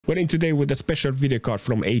We're in today with a special video card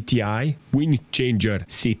from ATI WinCharger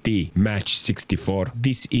CT Mach64.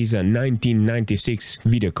 This is a 1996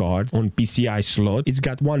 video card on PCI slot. It's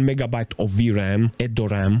got 1 MB of VRAM,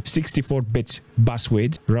 DRAM, 64 bits bus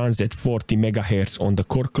width, runs at 40 MHz on the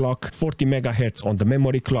core clock, 40 MHz on the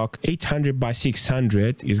memory clock, 800 by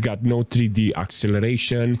 600. It's got no 3D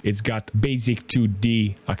acceleration. It's got basic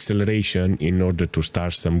 2D acceleration in order to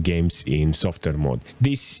start some games in software mode.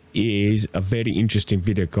 This is a very interesting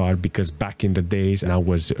video card because back in the days I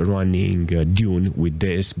was running Dune with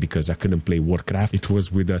this because I couldn't play Warcraft. It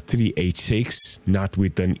was with a 386, not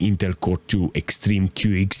with an Intel Core 2 Extreme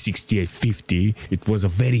QX 6850. It was a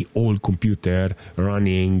very old computer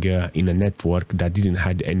running in a network that didn't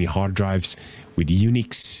have any hard drives. With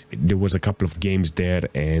Unix, there was a couple of games there,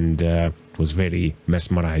 and it was very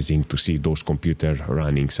mesmerizing to see those computers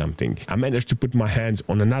running something. I managed to put my hands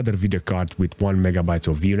on another video card with 1 MB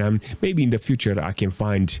of VRAM. Maybe in the future I can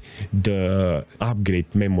find the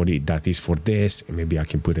upgrade memory that is for this, and maybe I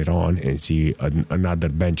can put it on and see another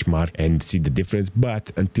benchmark and see the difference.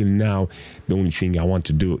 But until now, the only thing I want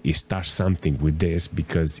to do is start something with this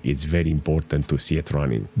because it's very important to see it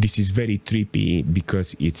running. This is very trippy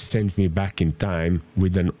because it sent me back in time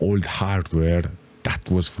with an old hardware that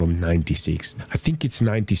was from 96. I think it's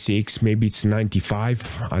 96, maybe it's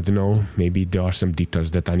 95, I don't know. Maybe there are some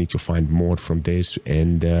details that I need to find more from this,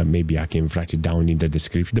 and maybe I can write it down in the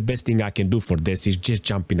description. The best thing I can do for this is just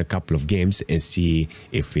jump in a couple of games and see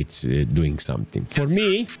if it's doing something. For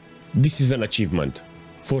me, this is an achievement.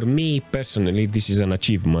 For me personally, this is an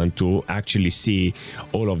achievement to actually see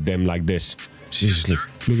all of them like this. Seriously,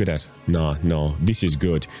 look at that. No, this is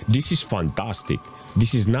good. This is fantastic.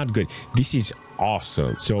 This is not good. This is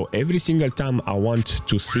awesome. So every single time I want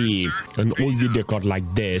to see an old video card like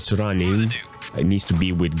this running, it needs to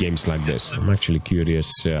be with games like this. I'm actually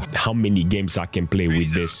curious how many games I can play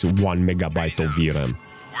with this 1 MB of VRAM.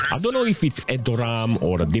 I don't know if it's a DRAM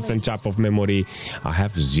or a different type of memory. I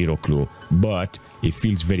have zero clue, but it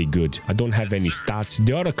feels very good. I don't have any stats.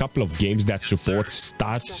 There are a couple of games that support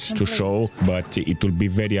stats to show, but it will be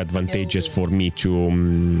very advantageous for me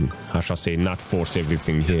to, how shall I say, not force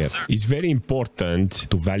everything here. It's very important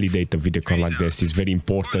to validate a video card like this. It's very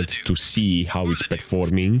important to see how it's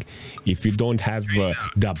performing. If you don't have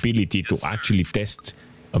the ability to actually test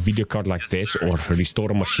a video card like this or restore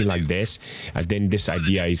a machine like this, then this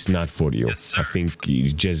idea is not for you. I think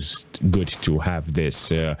it's just good to have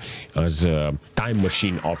this as a time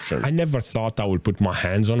machine option. I never thought I would put my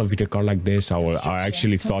hands on a video card like this. I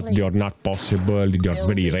actually thought they are not possible, they are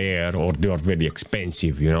very rare, or they are very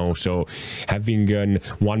expensive, you know. So having an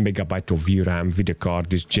 1 MB of VRAM video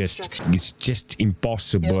card is just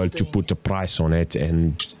impossible to put a price on it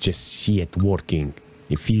and just see it working.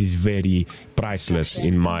 It feels very priceless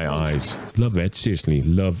in my eyes. Love it, seriously.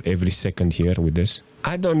 Love every second here with this.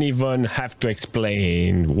 I don't even have to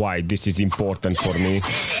explain why this is important for me.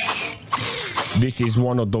 This is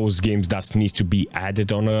one of those games that needs to be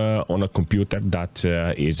added on a computer that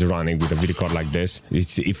is running with a video card like this.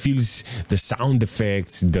 It feels the sound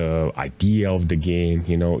effects, the idea of the game,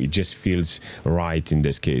 you know, it just feels right in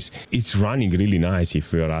this case. It's running really nice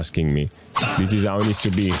if you're asking me. This is how it needs to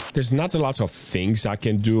be. There's not a lot of things I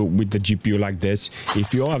can do with the GPU like this.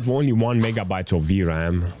 If you have only 1 MB of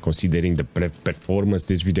VRAM, considering the performance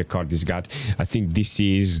this video card has got, I think this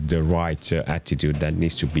is the right attitude that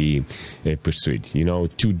needs to be pursued. You know,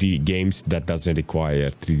 2D games that doesn't require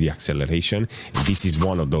 3D acceleration. This is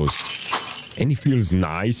one of those. And it feels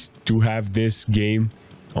nice to have this game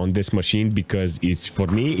on this machine because it's, for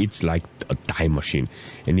me, it's like a time machine,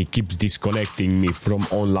 and it keeps disconnecting me from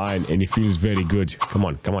online, and it feels very good. Come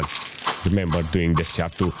on, remember doing this. You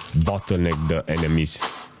have to bottleneck the enemies.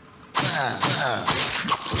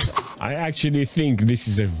 I actually think this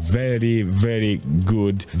is a very, very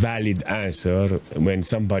good, valid answer when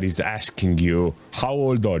somebody's asking you, how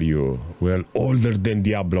old are you? Well, older than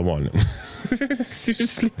Diablo 1.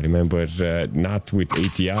 Seriously. I remember not with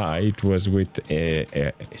ATI, it was with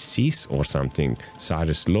Sys or something.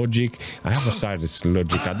 Cyrus Logic. I have a Cyrus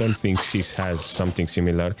Logic. I don't think Sys has something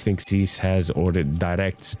similar. I think Sys has already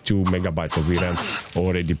direct 2 MB of VRAM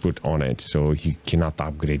already put on it, so you cannot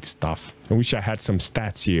upgrade stuff. I wish I had some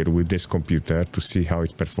stats here with this computer to see how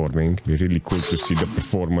it's performing. It'd be really cool to see the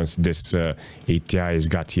performance this ATI has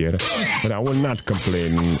got here. But I will not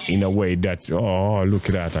complain in a way that, oh, look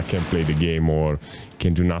at that, I can't play the game or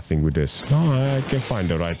can do nothing with this. No, I can find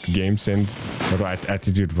the right games and right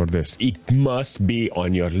attitude for this. It must be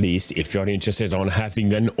on your list if you're interested on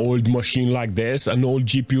having an old machine like this, an old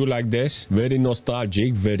GPU like this. Very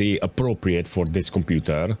nostalgic, very appropriate for this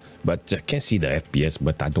computer. But I can see the FPS,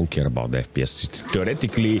 but I don't care about the FPS.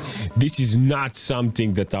 Theoretically, this is not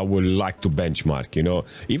something that I would like to benchmark, you know,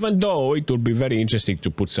 even though it would be very interesting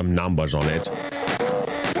to put some numbers on it.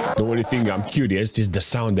 The only thing I'm curious is the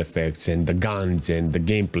sound effects and the guns and the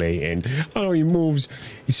gameplay and how it moves.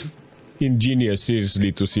 It's ingenious,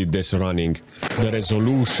 seriously, to see this running. The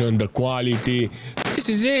resolution, the quality. This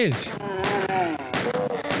is it.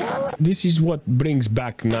 This is what brings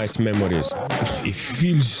back nice memories. It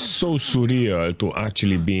feels so surreal to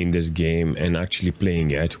actually be in this game and actually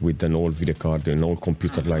playing it with an old video card, an old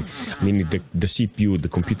computer. Like, I mean, the CPU, the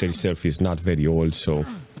computer itself is not very old, so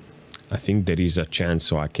I think there is a chance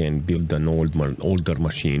so I can build an older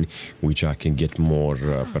machine, which I can get more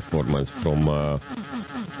performance from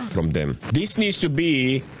them. This needs to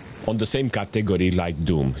be on the same category like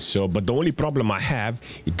Doom. So, but the only problem I have,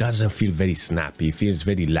 it doesn't feel very snappy. It feels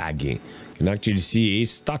very laggy. You can actually see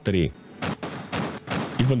it's stuttery.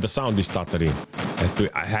 Even the sound is stuttery.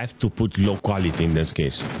 I have to put low quality in this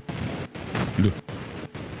case. Look.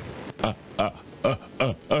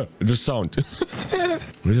 The sound.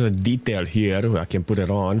 There's a detail here. I can put it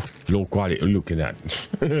on. Low quality. Look at that.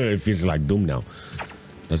 It feels like Doom now.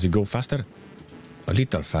 Does it go faster? A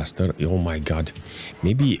little faster. Oh my god.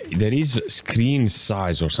 Maybe there is screen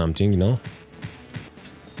size or something, you know?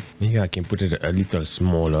 Maybe I can put it a little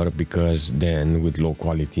smaller, because then with low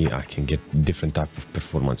quality I can get different type of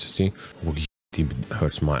performance. See? Holy shit, it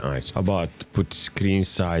hurts my eyes. How about put screen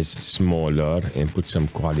size smaller and put some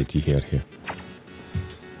quality here.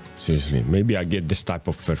 Seriously, maybe I get this type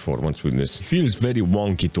of performance with this. It feels very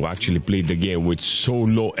wonky to actually play the game with so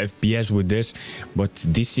low FPS with this, but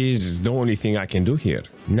this is the only thing I can do here.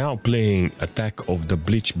 Now playing Attack of the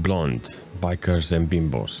Bleach Blonde, Bikers and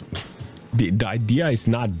Bimbos. The idea is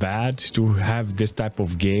not bad to have this type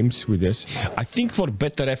of games with this. I think for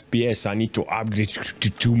better FPS, I need to upgrade to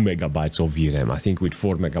 2 megabytes of VRAM. I think with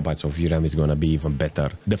 4 megabytes of VRAM is gonna be even better.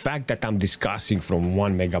 The fact that I'm discussing from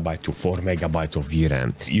 1 megabyte to 4 megabytes of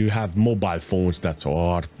VRAM, you have mobile phones that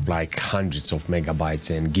are like hundreds of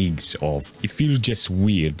megabytes and gigs of. It feels just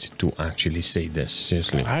weird to actually say this,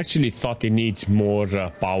 seriously. I actually thought it needs more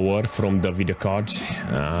power from the video cards,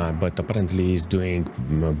 but apparently it's doing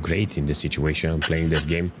great in this situation. Playing this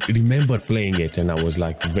game, I remember playing it and I was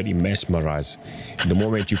like very mesmerized. The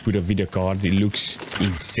moment you put a video card, it looks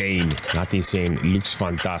insane. Not insane, it looks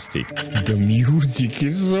fantastic. The music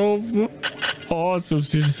is so awesome,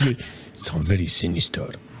 seriously. Sounds very sinister.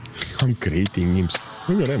 I'm creating him.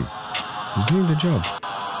 Look at him, he's doing the job.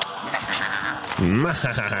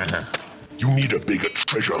 You need a bigger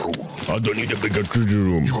treasure room. I don't need a bigger treasure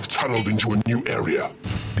room. You have tunneled into a new area.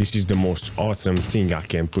 This is the most awesome thing I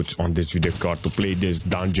can put on this video card to play this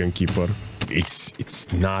Dungeon Keeper.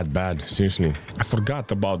 It's not bad, seriously. I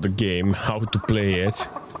forgot about the game, how to play it,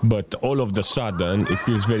 but all of the sudden it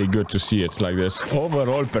feels very good to see it like this.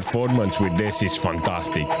 Overall performance with this is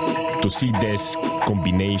fantastic. To see this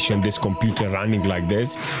combination, this computer running like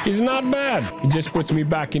this is not bad. It just puts me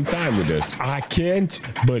back in time with this. I can't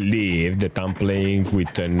believe that I'm playing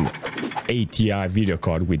with an ATI video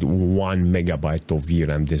card with 1 megabyte of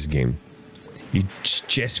VRAM this game. It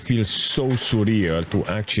just feels so surreal to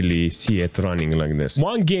actually see it running like this.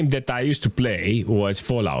 One game that I used to play was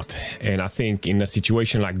Fallout, and I think in a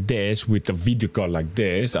situation like this with a video card like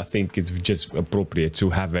this, I think it's just appropriate to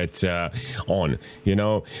have it on. You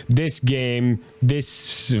know, this game,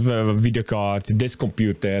 this video card, this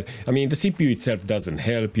computer. I mean, the CPU itself doesn't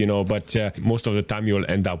help, you know, but most of the time you'll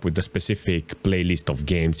end up with a specific playlist of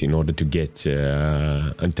games in order to get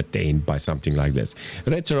entertained by something like this.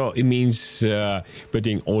 Retro, it means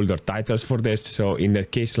putting older titles for this. So in a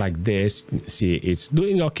case like this, see, it's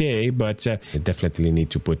doing okay, but you definitely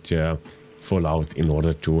need to put Fallout in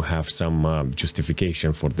order to have some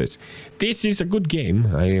justification for this. This is a good game.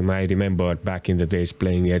 I remember back in the days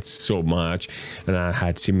playing it so much, and I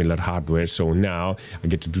had similar hardware, so now I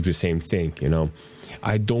get to do the same thing, you know.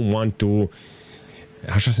 I don't want to,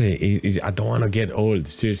 how should I say, I don't want to get old,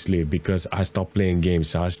 seriously, because I stopped playing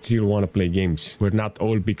games. I still want to play games. We're not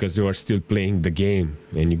old because we are still playing the game,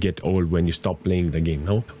 and you get old when you stop playing the game,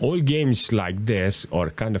 no? Old games like this are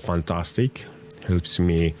kind of fantastic. Helps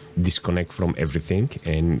me disconnect from everything,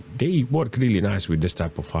 and they work really nice with this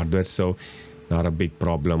type of hardware, so not a big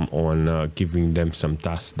problem on giving them some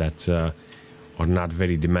tasks that are not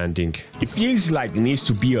very demanding. It feels like it needs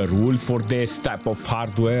to be a rule for this type of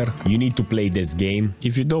hardware. You need to play this game.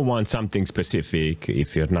 If you don't want something specific,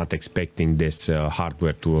 if you're not expecting this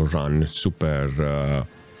hardware to run super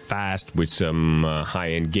fast with some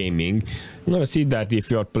high-end gaming, you're gonna see that if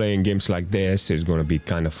you're playing games like this, it's gonna be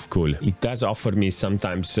kind of cool. It does offer me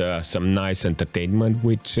sometimes some nice entertainment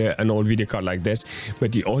with an old video card like this,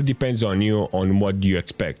 but it all depends on you, on what you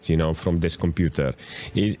expect, you know, from this computer.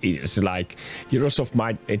 It's like Heroes of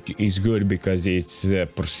Might, it is good because it's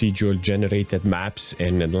procedural generated maps,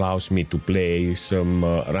 and it allows me to play some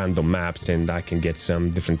random maps, and I can get some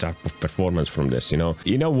different type of performance from this, you know.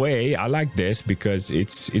 In a way, I like this because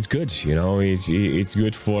it's good, you know. It's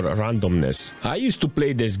good for randomness. I used to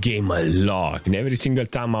play this game a lot, and every single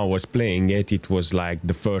time I was playing it, it was like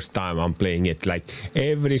the first time I'm playing it. Like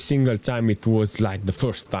every single time it was like the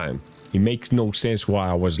first time. It makes no sense why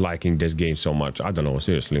I was liking this game so much. I don't know,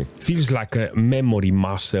 seriously. Feels like a memory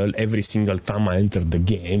muscle. Every single time I enter the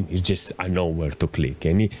game, it's just, I know where to click.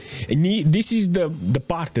 And this is the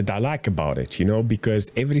part that I like about it, you know,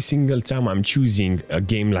 because every single time I'm choosing a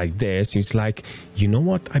game like this, it's like, you know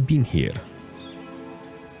what, I've been here.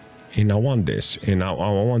 And I want this, and I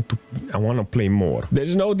want to play more.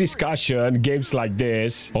 There's no discussion. Games like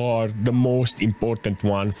this are the most important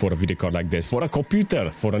one for a video card like this, for a computer,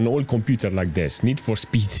 for an old computer like this. Need for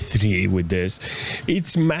Speed 3 with this,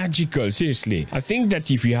 it's magical. Seriously, I think that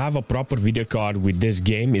if you have a proper video card with this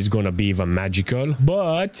game, it's gonna be even magical.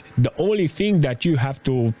 But the only thing that you have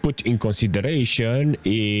to put in consideration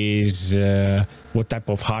is what type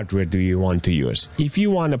of hardware do you want to use. If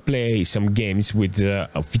you want to play some games with a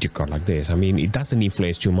video card like this, I mean, it doesn't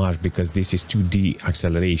influence too much because this is 2D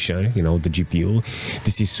acceleration, you know, the GPU.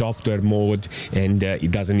 This is software mode, and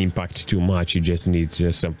it doesn't impact too much. You just need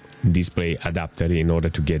some display adapter in order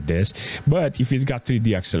to get this. But if it's got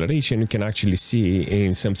 3D acceleration, you can actually see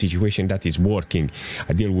in some situation that is working.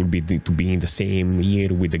 Ideal would be to be in the same year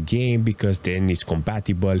with the game, because then it's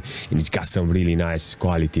compatible and it's got some really nice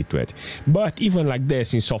quality to it. But even like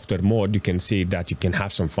this in software mode, you can see that you can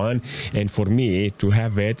have some fun. And for me to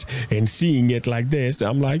have it and seeing it like this,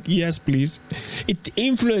 I'm like, yes, please. It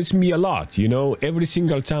influenced me a lot, you know. Every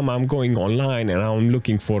single time I'm going online and I'm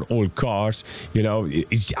looking for old cars, you know,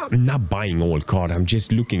 I'm not buying old cars, I'm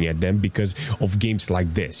just looking at them because of games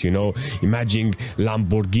like this, you know. Imagine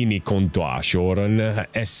Lamborghini Countach or an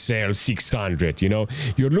SL600, you know.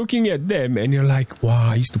 You're looking at them and you're like, wow,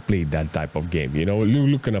 I used to play that type of game, you know.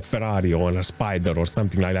 Look at a Ferrari or a Spider or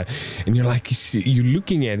something like that, and you're like, you're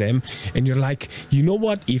looking at them and you're like, you know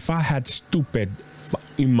what, if I had stupid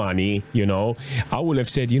money, you know, I would have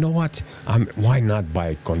said, you know what, why not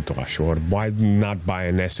buy Countach, or why not buy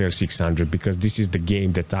an SL600, because this is the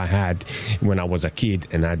game that I had when I was a kid,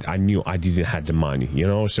 and I knew I didn't have the money, you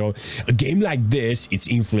know. So a game like this, it's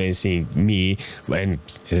influencing me, and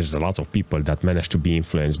there's a lot of people that manage to be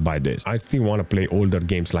influenced by this. I still want to play older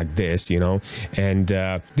games like this, you know, and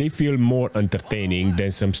they feel more entertaining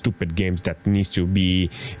than some stupid games that needs to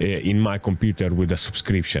be in my computer with a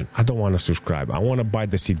subscription. I don't want to subscribe. I want to buy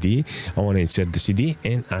the CD, I want to insert the CD,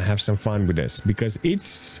 and I have some fun with this, because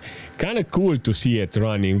it's kind of cool to see it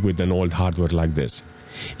running with an old hardware like this.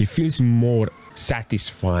 It feels more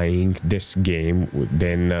satisfying, this game,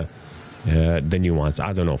 than the new ones.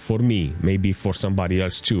 I don't know, for me, maybe for somebody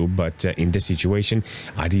else too, but in this situation,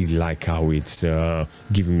 I really like how it's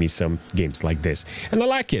giving me some games like this, and I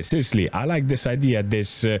like it. Seriously, I like this idea.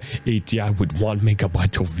 This ATI with 1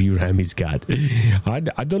 megabyte of VRAM is got.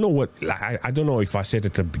 I don't know what, I don't know if I said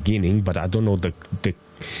at the beginning, but I don't know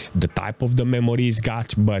the type of the memory it's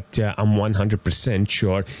got, but I'm 100%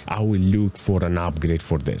 sure I will look for an upgrade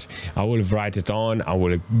for this. I will write it on, I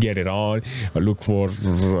will get it on, look for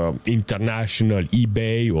international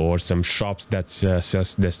eBay or some shops that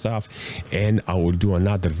sells this stuff, and I will do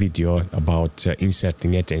another video about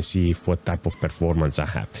inserting it and see if what type of performance I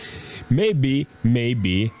have.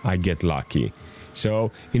 Maybe I get lucky.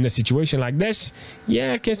 So in a situation like this,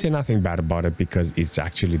 yeah, I can't say nothing bad about it because it's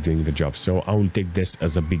actually doing the job. So I will take this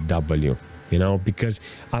as a big W, you know, because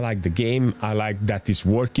I like the game, I like that it's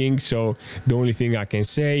working. So the only thing I can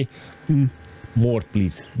say, more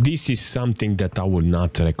please. This is something that I would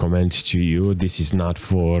not recommend to you. This is not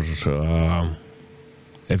for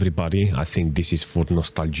everybody. I think this is for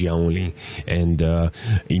nostalgia only, and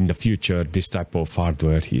in the future this type of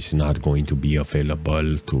hardware is not going to be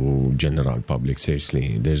available to general public.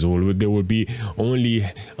 Seriously, there will be only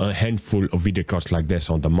a handful of video cards like this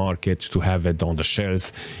on the market to have it on the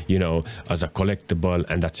shelf, you know, as a collectible,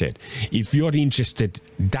 and that's it. If you're interested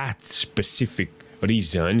that specific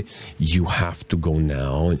reason you have to go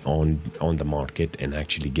now on the market and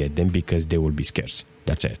actually get them, because they will be scarce.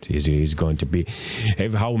 That's it. It's going to be,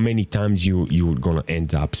 how many times you're gonna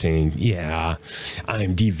end up saying, yeah,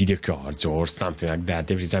 AMD video cards or something like that.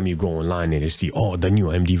 Every time you go online and you see, oh, the new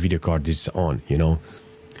AMD video card is on, you know,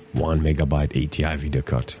 1 megabyte ATI video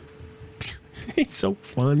card. It's so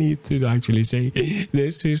funny to actually say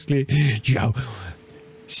this. Seriously, you have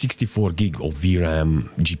 64 gig of VRAM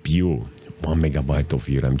GPU, 1 megabyte of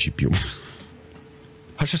VRAM GPU.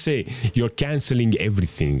 I should say, you're canceling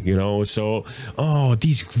everything, you know. So, oh,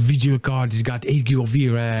 this video card has got 8 gig of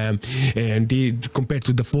VRAM, and compared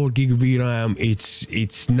to the 4 gig VRAM,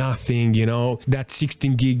 it's nothing, you know. That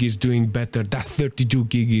 16 gig is doing better. That 32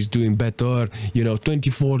 gig is doing better, you know.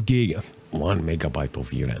 24 gig, 1 megabyte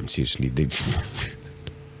of VRAM. Seriously,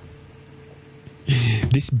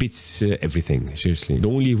 this beats everything. Seriously, the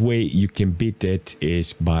only way you can beat it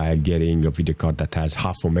is by getting a video card that has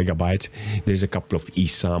half a megabyte. There's a couple of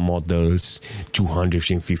ESA models,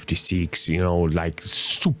 256, you know, like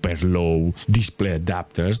super low display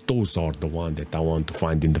adapters. Those are the ones that I want to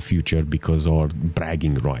find in the future, because are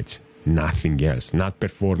bragging rights, nothing else. Not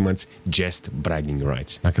performance, just bragging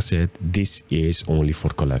rights. Like I said, this is only for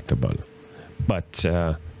collectible. But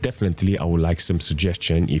definitely I would like some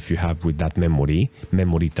suggestion if you have with that memory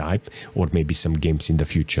type, or maybe some games in the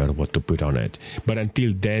future what to put on it. But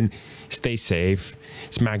until then, stay safe,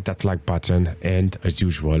 smack that like button, and as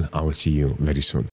usual, I will see you very soon.